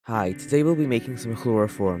Hi, today we'll be making some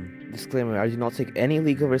chloroform. Disclaimer, I do not take any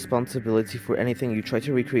legal responsibility for anything you try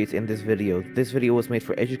to recreate in this video. This video was made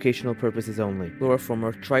for educational purposes only. Chloroform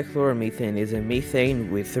or trichloromethane is a methane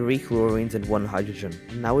with 3 chlorines and 1 hydrogen.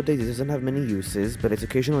 Nowadays it doesn't have many uses, but it's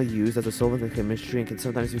occasionally used as a solvent in chemistry and can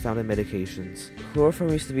sometimes be found in medications. Chloroform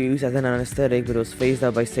used to be used as an anesthetic, but it was phased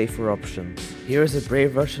out by safer options. Here is a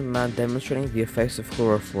brave Russian man demonstrating the effects of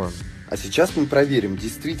chloroform. А сейчас мы проверим,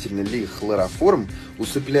 действительно ли хлороформ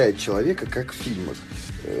усыпляет человека, как в фильмах.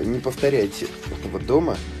 Не повторяйте этого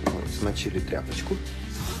дома. Смочили тряпочку.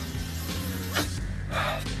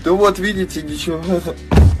 Да вот, видите, ничего.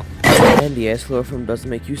 And yes, chloroform does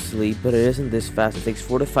make you sleep, but it isn't this fast. It takes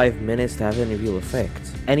 4 to 5 minutes to have any real effect.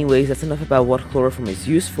 Anyways, that's enough about what chloroform is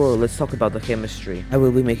used for. Let's talk about the chemistry. I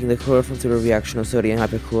will be making the chloroform through a reaction of sodium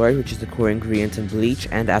hypochlorite, which is the core ingredient in bleach,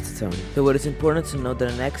 and acetone. So it is important to note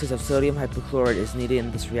that an excess of sodium hypochlorite is needed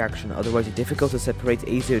in this reaction, otherwise it's difficult to separate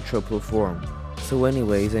azeotropic form. So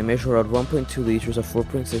anyways, I measure out 1.2 liters of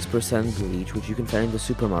 4.6% bleach, which you can find in the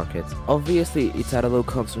supermarket. Obviously, it's at a low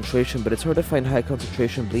concentration, but it's hard to find high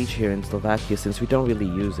concentration bleach here in Slovakia since we don't really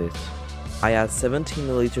use it. I add 17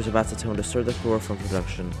 milliliters of acetone to start the chloroform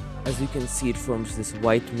production. As you can see, it forms this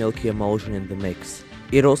white milky emulsion in the mix.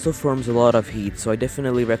 It also forms a lot of heat, so I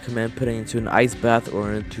definitely recommend putting it into an ice bath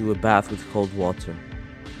or into a bath with cold water.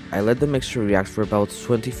 I let the mixture react for about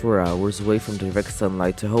 24 hours away from direct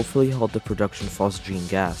sunlight to hopefully halt the production of phosgene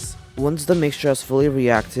gas. Once the mixture has fully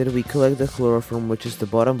reacted, we collect the chloroform, which is the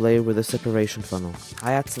bottom layer with a separation funnel.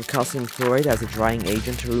 I add some calcium chloride as a drying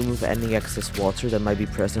agent to remove any excess water that might be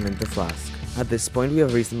present in the flask. At this point we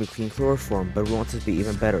have reasonably clean chloroform, but we want it to be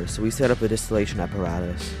even better, so we set up a distillation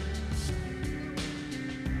apparatus.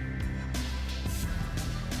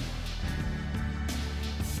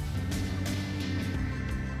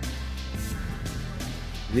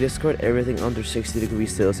 We discard everything under 60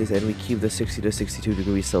 degrees Celsius and we keep the 60 to 62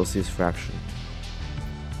 degrees Celsius fraction.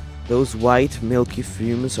 Those white, milky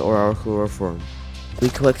fumes are our chloroform. We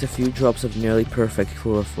collect a few drops of nearly perfect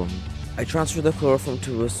chloroform. I transfer the chloroform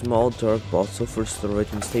to a small dark bottle for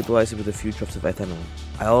storage and stabilize it with a few drops of ethanol.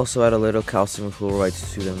 I also add a little calcium chloride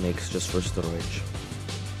to the mix just for storage.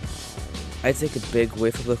 I take a big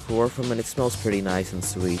whiff of the chloroform and it smells pretty nice and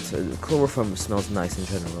sweet. Chloroform smells nice in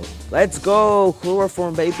general. Let's go!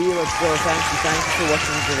 Chloroform baby, let's go. Thank you for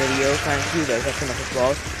watching the video. Thank you, guys. That's enough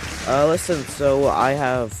applause. Listen, so I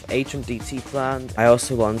have HMDT planned. I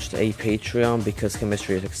also launched a Patreon because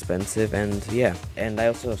chemistry is expensive, and yeah. And I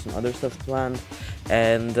also have some other stuff planned.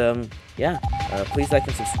 And yeah, please like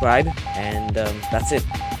and subscribe, and that's it.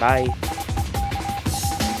 Bye!